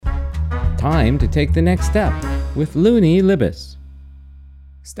Time to take the next step with Looney Libis.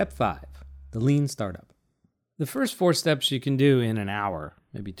 Step 5, the lean startup. The first 4 steps you can do in an hour,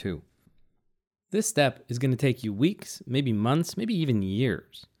 maybe 2. This step is going to take you weeks, maybe months, maybe even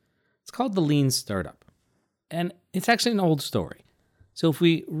years. It's called the lean startup. And it's actually an old story. So if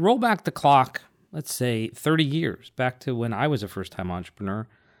we roll back the clock, let's say 30 years, back to when I was a first-time entrepreneur,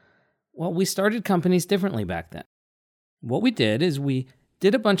 well, we started companies differently back then. What we did is we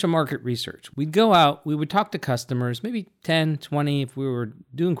did a bunch of market research. We'd go out, we would talk to customers, maybe 10, 20, if we were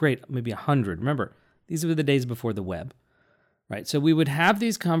doing great, maybe 100. Remember, these were the days before the web, right? So we would have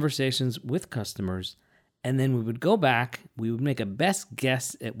these conversations with customers, and then we would go back, we would make a best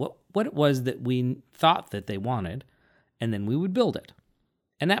guess at what it was that we thought that they wanted, and then we would build it.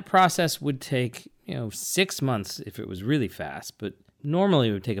 And that process would take, 6 months if it was really fast, but normally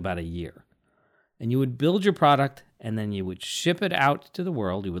it would take about a year. And you would build your product, and then you would ship it out to the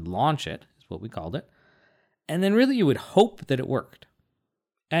world. You would launch it, is what we called it. And then really you would hope that it worked.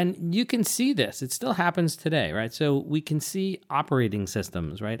 And you can see this. It still happens today, right? So we can see operating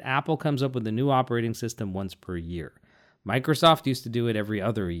systems, right? Apple comes up with a new operating system once per year. Microsoft used to do it every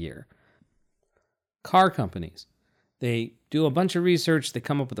other year. Car companies, they do a bunch of research. They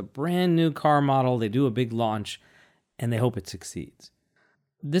come up with a brand new car model. They do a big launch, and they hope it succeeds.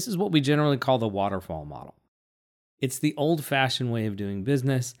 This is what we generally call the waterfall model. It's the old-fashioned way of doing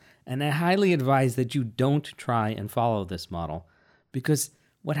business, and I highly advise that you don't try and follow this model, because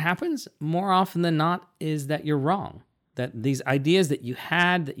what happens more often than not is that you're wrong, that these ideas that you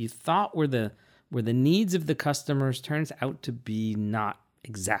had, that you thought were the needs of the customers, turns out to be not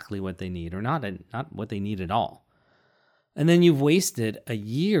exactly what they need, or not what they need at all. And then you've wasted a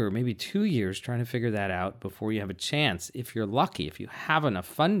year, maybe 2 years trying to figure that out before you have a chance, if you're lucky, if you have enough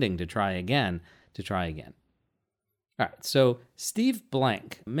funding to try again. All right, so Steve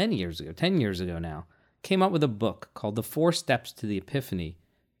Blank, many years ago, 10 years ago now, came up with a book called The 4 Steps to the Epiphany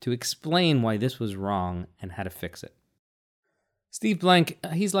to explain why this was wrong and how to fix it. Steve Blank,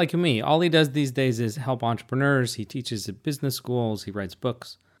 he's like me. All he does these days is help entrepreneurs. He teaches at business schools, he writes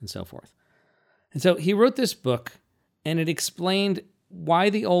books, and so forth. And so he wrote this book, and it explained why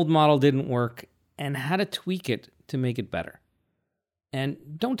the old model didn't work and how to tweak it to make it better. And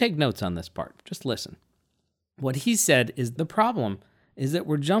don't take notes on this part, just listen. What he said is the problem is that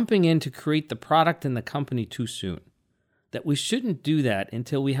we're jumping in to create the product and the company too soon. That we shouldn't do that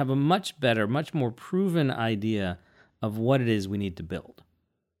until we have a much better, much more proven idea of what it is we need to build.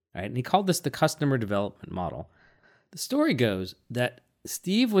 Right? And he called this the customer development model. The story goes that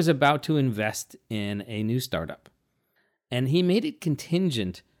Steve was about to invest in a new startup, and he made it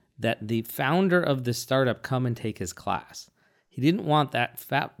contingent that the founder of the startup come and take his class. He didn't want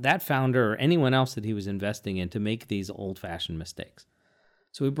that founder or anyone else that he was investing in to make these old-fashioned mistakes.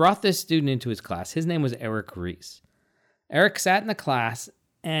 So he brought this student into his class. His name was Eric Ries. Eric sat in the class,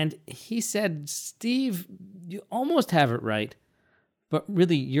 and he said, "Steve, you almost have it right, but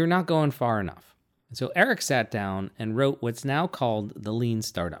really, you're not going far enough." And so Eric sat down and wrote what's now called the Lean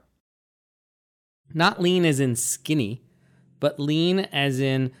Startup. Not lean as in skinny, but lean as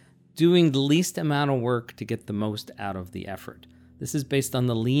in doing the least amount of work to get the most out of the effort. This is based on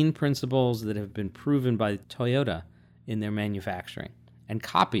the lean principles that have been proven by Toyota in their manufacturing and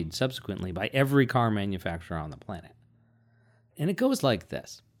copied subsequently by every car manufacturer on the planet. And it goes like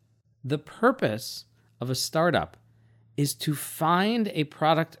this. The purpose of a startup is to find a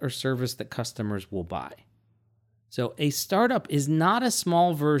product or service that customers will buy. So a startup is not a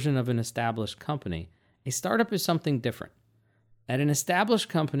small version of an established company. A startup is something different. At an established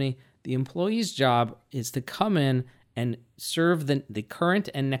company, the employee's job is to come in and serve the current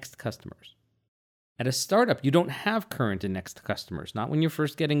and next customers. At a startup, you don't have current and next customers, not when you're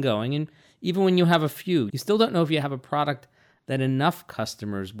first getting going. And even when you have a few, you still don't know if you have a product that enough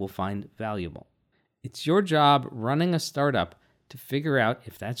customers will find valuable. It's your job running a startup to figure out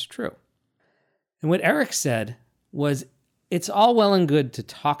if that's true. And what Eric said was, it's all well and good to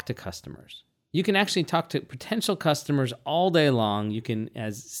talk to customers. You can actually talk to potential customers all day long. You can,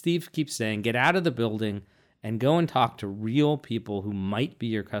 as Steve keeps saying, get out of the building and go and talk to real people who might be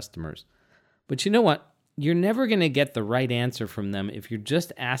your customers. But you know what? You're never going to get the right answer from them if you're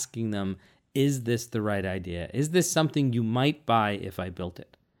just asking them, is this the right idea? Is this something you might buy if I built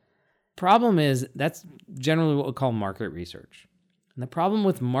it? Problem is, that's generally what we call market research. And the problem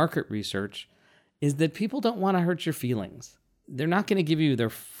with market research is that people don't want to hurt your feelings. They're not going to give you their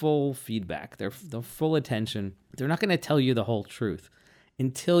full feedback, their full attention. They're not going to tell you the whole truth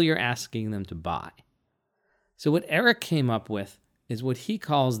until you're asking them to buy. So what Eric came up with is what he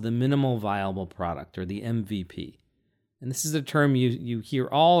calls the minimal viable product, or the MVP. And this is a term you hear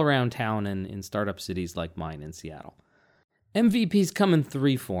all around town and in startup cities like mine in Seattle. MVPs come in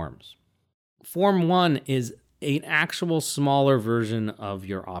 3 forms. Form 1 is an actual smaller version of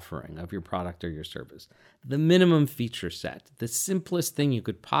your offering, of your product or your service. The minimum feature set, the simplest thing you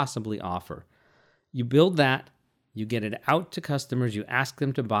could possibly offer. You build that, you get it out to customers, you ask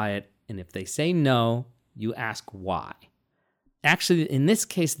them to buy it, and if they say no, you ask why. Actually, in this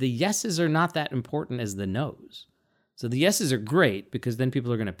case, the yeses are not that important as the nos. So the yeses are great because then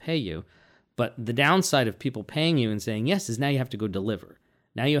people are going to pay you. But the downside of people paying you and saying yes is now you have to go deliver.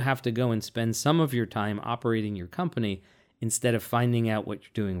 Now you have to go and spend some of your time operating your company instead of finding out what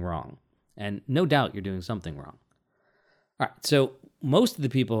you're doing wrong. And no doubt you're doing something wrong. All right, so most of the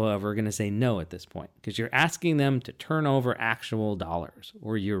people, however, are going to say no at this point because you're asking them to turn over actual dollars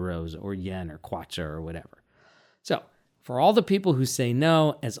or euros or yen or kwacha or whatever. So for all the people who say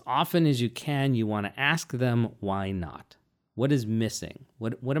no, as often as you can, you want to ask them why not. What is missing?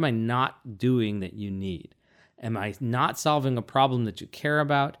 What am I not doing that you need? Am I not solving a problem that you care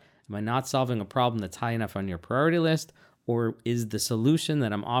about? Am I not solving a problem that's high enough on your priority list? Or is the solution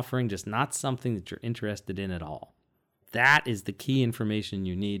that I'm offering just not something that you're interested in at all? That is the key information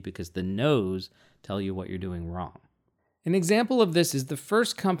you need because the no's tell you what you're doing wrong. An example of this is the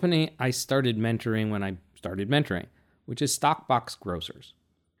first company I started mentoring when I started mentoring, which is Stockbox Grocers.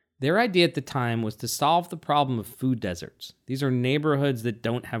 Their idea at the time was to solve the problem of food deserts. These are neighborhoods that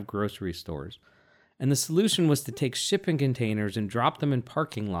don't have grocery stores. And the solution was to take shipping containers and drop them in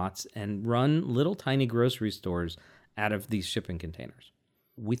parking lots and run little tiny grocery stores out of these shipping containers.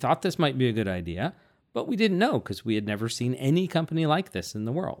 We thought this might be a good idea, but we didn't know because we had never seen any company like this in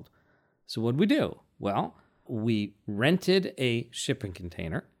the world. So what did we do? Well, we rented a shipping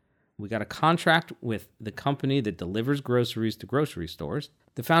container. We got a contract with the company that delivers groceries to grocery stores.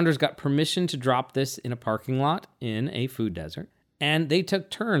 The founders got permission to drop this in a parking lot in a food desert. And they took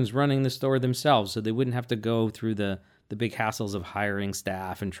turns running the store themselves so they wouldn't have to go through the big hassles of hiring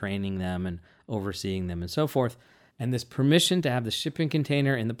staff and training them and overseeing them and so forth. And this permission to have the shipping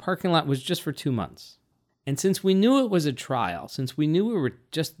container in the parking lot was just for 2 months. And since we knew it was a trial, since we knew we were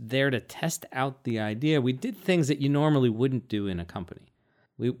just there to test out the idea, we did things that you normally wouldn't do in a company.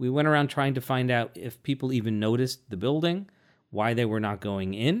 We went around trying to find out if people even noticed the building, why they were not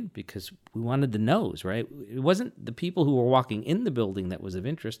going in, because we wanted the no's, right? It wasn't the people who were walking in the building that was of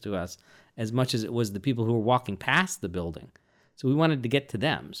interest to us as much as it was the people who were walking past the building. So we wanted to get to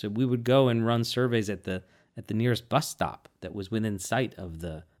them. So we would go and run surveys at the nearest bus stop that was within sight of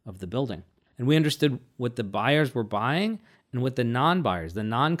the building. And we understood what the buyers were buying and what the non-buyers, the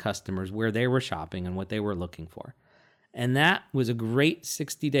non-customers, where they were shopping and what they were looking for. And that was a great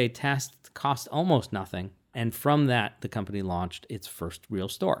 60-day test, cost almost nothing. And from that, the company launched its first real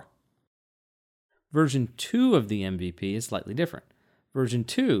store. Version 2 of the MVP is slightly different. Version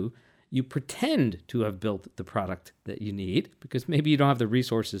 2, you pretend to have built the product that you need because maybe you don't have the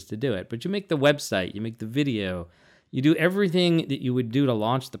resources to do it, but you make the website, you make the video, you do everything that you would do to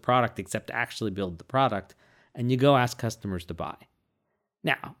launch the product except actually build the product, and you go ask customers to buy.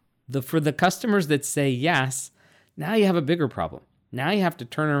 Now, for the customers that say yes, now you have a bigger problem. Now you have to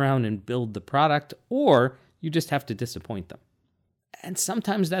turn around and build the product, or you just have to disappoint them. And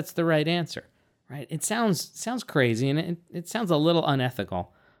sometimes that's the right answer, right? It sounds crazy, and it sounds a little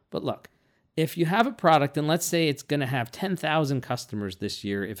unethical. But look, if you have a product, and let's say it's going to have 10,000 customers this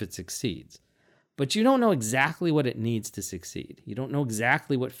year if it succeeds, but you don't know exactly what it needs to succeed. You don't know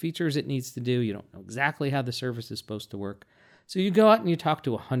exactly what features it needs to do. You don't know exactly how the service is supposed to work. So you go out and you talk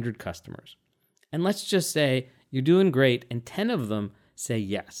to 100 customers. And let's just say you're doing great, and 10 of them say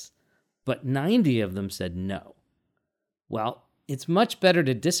yes, but 90 of them said no. Well, it's much better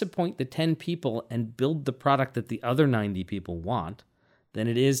to disappoint the 10 people and build the product that the other 90 people want than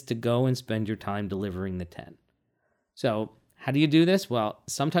it is to go and spend your time delivering the 10. So how do you do this? Well,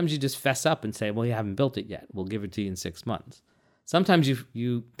 sometimes you just fess up and say, well, you haven't built it yet. We'll give it to you in 6 months. Sometimes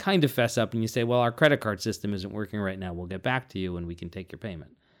you kind of fess up and you say, well, our credit card system isn't working right now. We'll get back to you when we can take your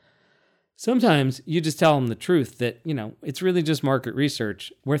payment. Sometimes you just tell them the truth that, it's really just market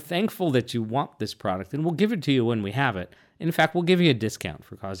research. We're thankful that you want this product, and we'll give it to you when we have it. In fact, we'll give you a discount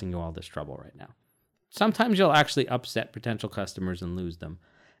for causing you all this trouble right now. Sometimes you'll actually upset potential customers and lose them.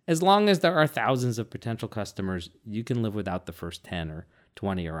 As long as there are thousands of potential customers, you can live without the first 10 or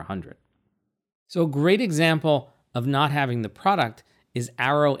 20 or 100. So a great example of not having the product is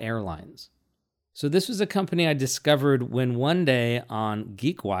Arrow Airlines. So this was a company I discovered when one day on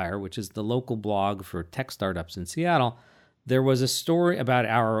GeekWire, which is the local blog for tech startups in Seattle, there was a story about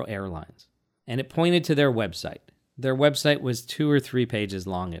Arrow Airlines, and it pointed to their website. Their website was 2 or 3 pages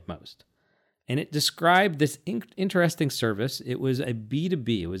long at most. And it described this interesting service. It was a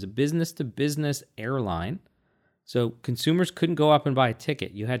B2B. It was a business-to-business airline. So consumers couldn't go up and buy a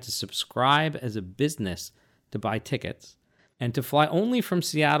ticket. You had to subscribe as a business to buy tickets and to fly only from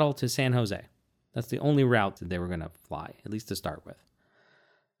Seattle to San Jose. That's the only route that they were going to fly, at least to start with.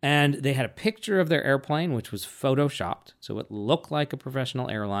 And they had a picture of their airplane, which was photoshopped, so it looked like a professional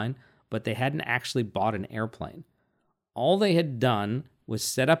airline, but they hadn't actually bought an airplane. All they had done was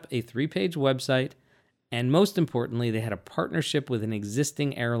set up a 3-page website, and most importantly, they had a partnership with an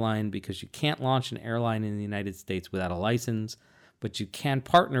existing airline, because you can't launch an airline in the United States without a license, but you can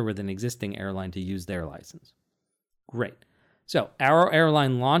partner with an existing airline to use their license. Great. So Arrow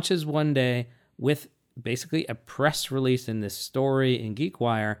Airline launches one day with basically a press release in this story in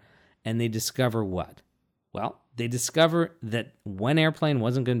GeekWire, and they discover what? Well, they discover that one airplane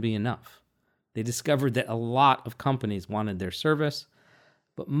wasn't going to be enough. They discovered that a lot of companies wanted their service,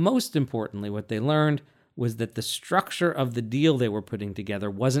 but most importantly, what they learned was that the structure of the deal they were putting together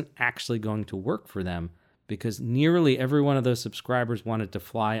wasn't actually going to work for them, because nearly every one of those subscribers wanted to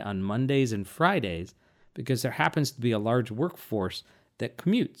fly on Mondays and Fridays, because there happens to be a large workforce that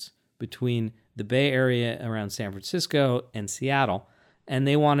commutes between the Bay Area around San Francisco and Seattle, and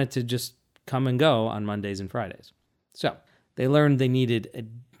they wanted to just come and go on Mondays and Fridays. So they learned they needed a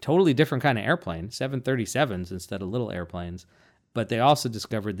totally different kind of airplane, 737s instead of little airplanes, but they also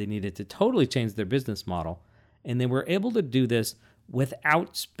discovered they needed to totally change their business model, and they were able to do this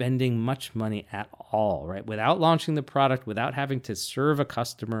without spending much money at all, right? Without launching the product, without having to serve a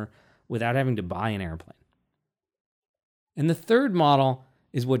customer, without having to buy an airplane. And the third model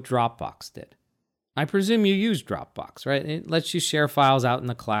is what Dropbox did. I presume you use Dropbox, right? It lets you share files out in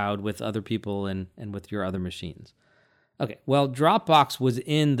the cloud with other people and with your other machines. Okay, well, Dropbox was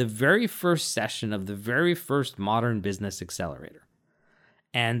in the very first session of the very first Modern Business Accelerator.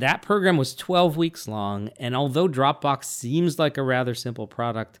 And that program was 12 weeks long, and although Dropbox seems like a rather simple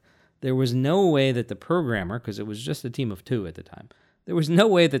product, there was no way that the programmer, because it was just a team of 2 at the time, there was no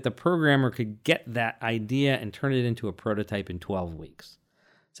way that the programmer could get that idea and turn it into a prototype in 12 weeks.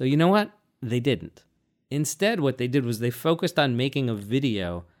 So you know what? They didn't. Instead, what they did was they focused on making a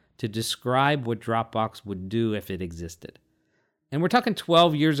video to describe what Dropbox would do if it existed. And we're talking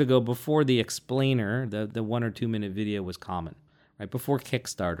 12 years ago, before the explainer, the 1 or 2 minute video was common, right? Before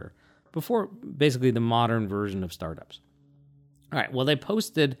Kickstarter, before basically the modern version of startups. All right, well, they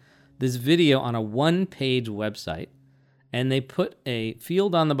posted this video on a 1-page website, and they put a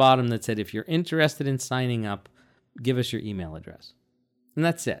field on the bottom that said, if you're interested in signing up, give us your email address. And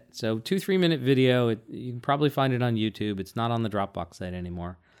that's it. So 2-3 minute video. You can probably find it on YouTube. It's not on the Dropbox site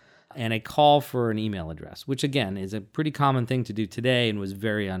anymore. And a call for an email address, which again is a pretty common thing to do today and was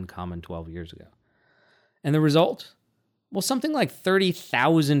very uncommon 12 years ago. And the result? Well, something like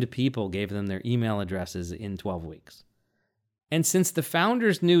 30,000 people gave them their email addresses in 12 weeks. And since the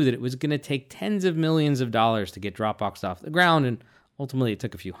founders knew that it was going to take tens of millions of dollars to get Dropbox off the ground, and ultimately it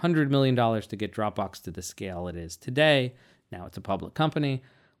took a few $100 million to get Dropbox to the scale it is today, now it's a public company.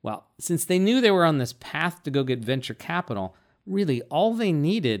 Well, since they knew they were on this path to go get venture capital, really all they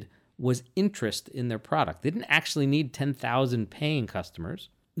needed was interest in their product. They didn't actually need 10,000 paying customers.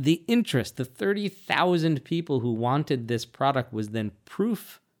 The interest, the 30,000 people who wanted this product, was then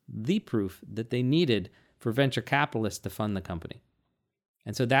the proof that they needed for venture capitalists to fund the company.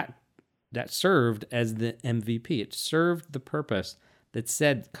 And so that served as the MVP. It served the purpose that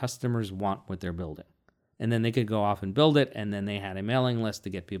said customers want what they're building. And then they could go off and build it, and then they had a mailing list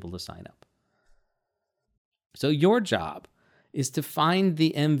to get people to sign up. So your job is to find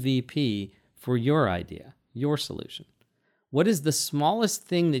the MVP for your idea, your solution. What is the smallest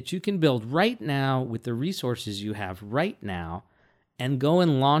thing that you can build right now with the resources you have right now, and go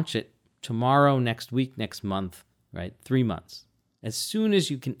and launch it tomorrow, next week, next month, right? 3 months, as soon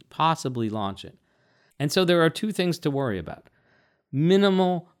as you can possibly launch it. And so there are 2 things to worry about.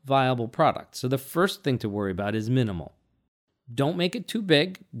 Minimal viable product. So the first thing to worry about is minimal. Don't make it too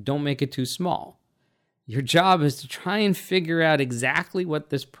big. Don't make it too small. Your job is to try and figure out exactly what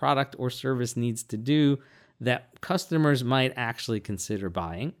this product or service needs to do that customers might actually consider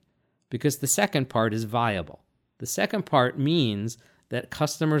buying, because the second part is viable. The second part means that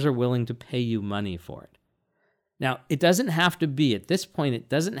customers are willing to pay you money for it. Now, it doesn't have to be, at this point, it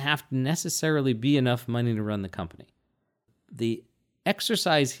doesn't have to necessarily be enough money to run the company. The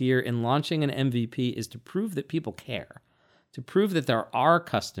exercise here in launching an MVP is to prove that people care, to prove that there are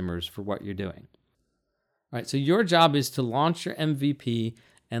customers for what you're doing. All right, so your job is to launch your MVP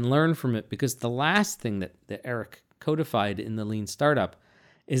and learn from it, because the last thing that Eric codified in the Lean Startup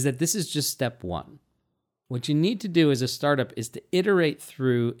is that this is just step 1. What you need to do as a startup is to iterate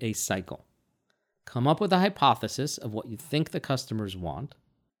through a cycle. Come up with a hypothesis of what you think the customers want.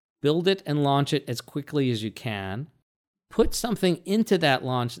 Build it and launch it as quickly as you can. Put something into that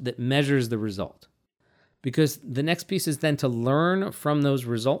launch that measures the result. Because the next piece is then to learn from those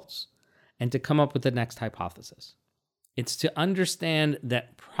results and to come up with the next hypothesis. It's to understand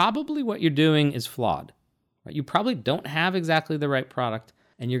that probably what you're doing is flawed. Right? You probably don't have exactly the right product,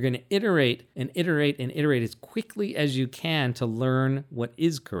 and you're going to iterate and iterate and iterate as quickly as you can to learn what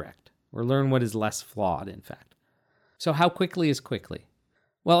is correct, or learn what is less flawed, in fact. So how quickly is quickly?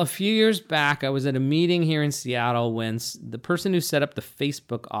 Well, a few years back, I was at a meeting here in Seattle when the person who set up the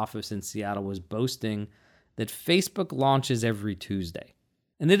Facebook office in Seattle was boasting that Facebook launches every Tuesday.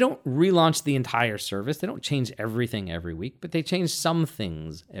 And they don't relaunch the entire service. They don't change everything every week, but they change some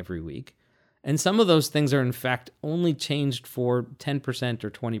things every week. And some of those things are, in fact, only changed for 10% or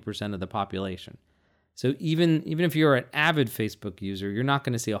 20% of the population. So even if you're an avid Facebook user, you're not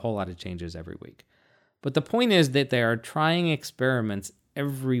going to see a whole lot of changes every week. But the point is that they are trying experiments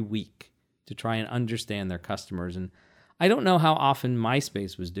every week to try and understand their customers. And I don't know how often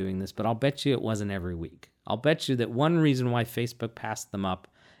MySpace was doing this, but I'll bet you it wasn't every week. I'll bet you that one reason why Facebook passed them up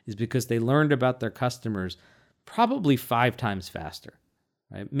is because they learned about their customers probably 5 times faster.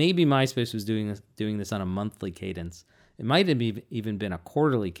 Right? Maybe MySpace was doing this on a monthly cadence. It might have even been a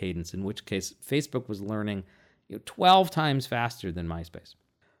quarterly cadence, in which case Facebook was learning 12 times faster than MySpace.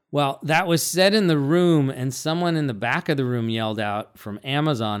 Well, that was said in the room, and someone in the back of the room yelled out from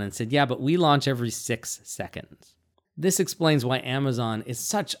Amazon and said, "Yeah, but we launch every 6 seconds." This explains why Amazon is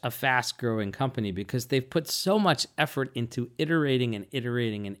such a fast-growing company, because they've put so much effort into iterating and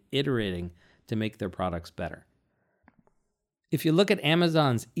iterating and iterating to make their products better. If you look at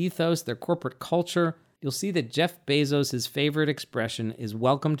Amazon's ethos, their corporate culture, you'll see that Jeff Bezos' favorite expression is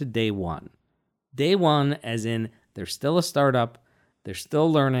welcome to day one. Day one as in they're still a startup, they're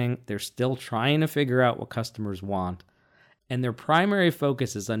still learning, they're still trying to figure out what customers want, and their primary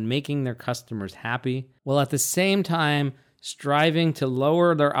focus is on making their customers happy, while at the same time striving to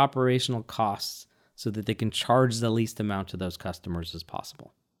lower their operational costs so that they can charge the least amount to those customers as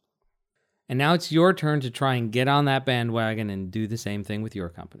possible. And now it's your turn to try and get on that bandwagon and do the same thing with your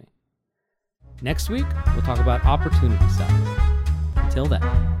company. Next week, we'll talk about opportunity size. Until then.